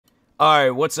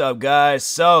Alright, what's up guys?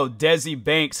 So, Desi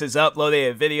Banks has uploaded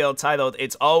a video titled,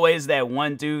 "It's always that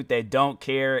one dude that don't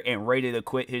care and ready to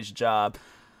quit his job."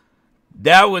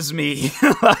 That was me.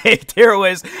 Like,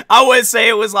 I wouldn't say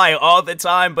it was like all the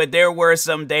time, but there were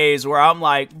some days where I'm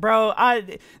like, bro,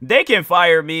 they can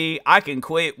fire me, I can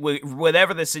quit,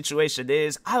 whatever the situation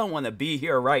is. I don't want to be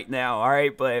here right now,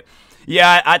 alright? But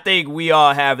yeah, I think we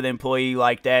all have an employee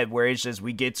like that where it's just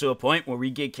we get to a point where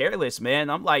we get careless, man.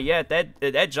 I'm like, yeah,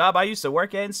 that job I used to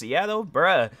work at in Seattle,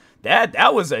 bruh,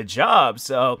 that was a job.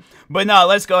 So, but no,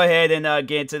 let's go ahead and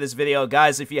get into this video.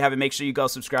 Guys, if you haven't, make sure you go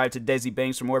subscribe to Desi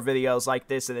Banks for more videos like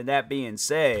this. And then that being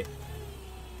said,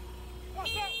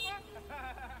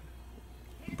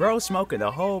 bro smoking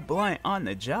a whole blunt on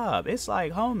the job. It's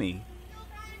like, homie.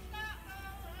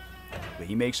 But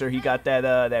he makes sure he got that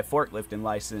forklifting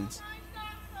license.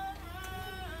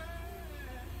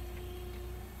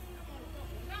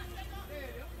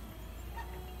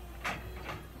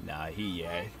 Nah, I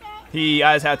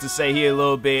just have to say he a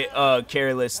little bit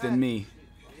careless than me.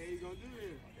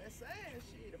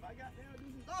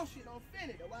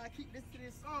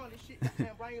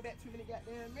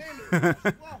 I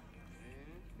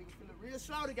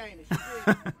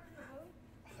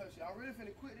really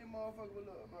finna quit this motherfucker with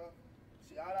look, bro.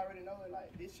 See, I already know it,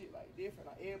 like, this shit, like, different.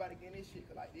 Like, everybody getting this shit,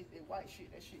 cause, like, this white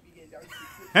shit, that shit be getting dirty shit.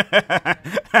 And,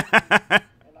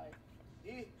 like,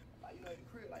 this, like, you know, the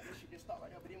crib, like, this shit just stop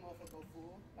right there, but this motherfucker go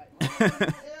full. Like,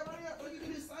 everybody else, you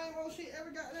do the same old shit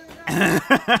every goddamn day.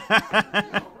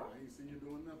 Bro, I ain't seen you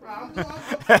doing nothing. Bro, I'm doing, what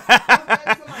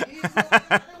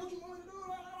you want to do?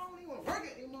 Like, I don't even want to work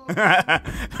at this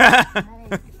motherfucker.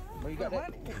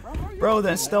 Bro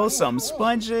done stole some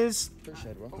sponges.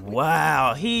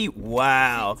 Wow,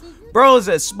 bro's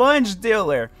a sponge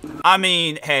dealer. I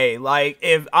mean, hey, like,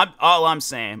 all I'm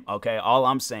saying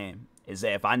is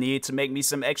that if I need to make me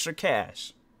some extra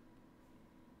cash,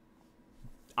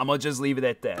 I'm gonna just leave it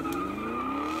at that.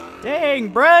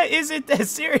 Dang, bruh, is it that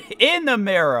serious? In the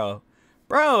marrow.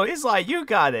 Bro, it's like, you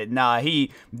got it. Nah,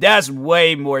 that's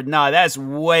way more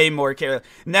careless.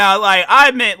 Now, like,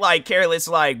 I meant, like, careless,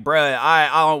 like, bruh, I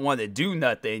don't want to do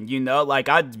nothing, you know? Like,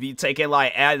 I'd be taking,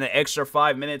 like, adding an extra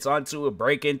 5 minutes onto a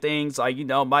break and things, like, you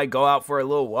know, might go out for a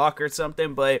little walk or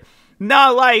something, but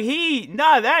nah, like,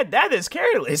 that is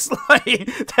careless. Like,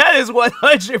 that is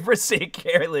 100%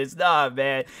 careless. Nah,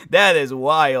 man, that is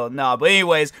wild. Nah, but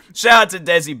anyways, shout out to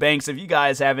Desi Banks. If you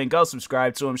guys haven't, go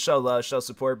subscribe to him. Show love, show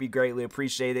support. Be greatly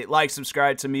appreciated. Like,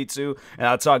 subscribe to me too, and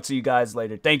I'll talk to you guys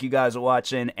later. Thank you guys for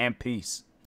watching, and peace.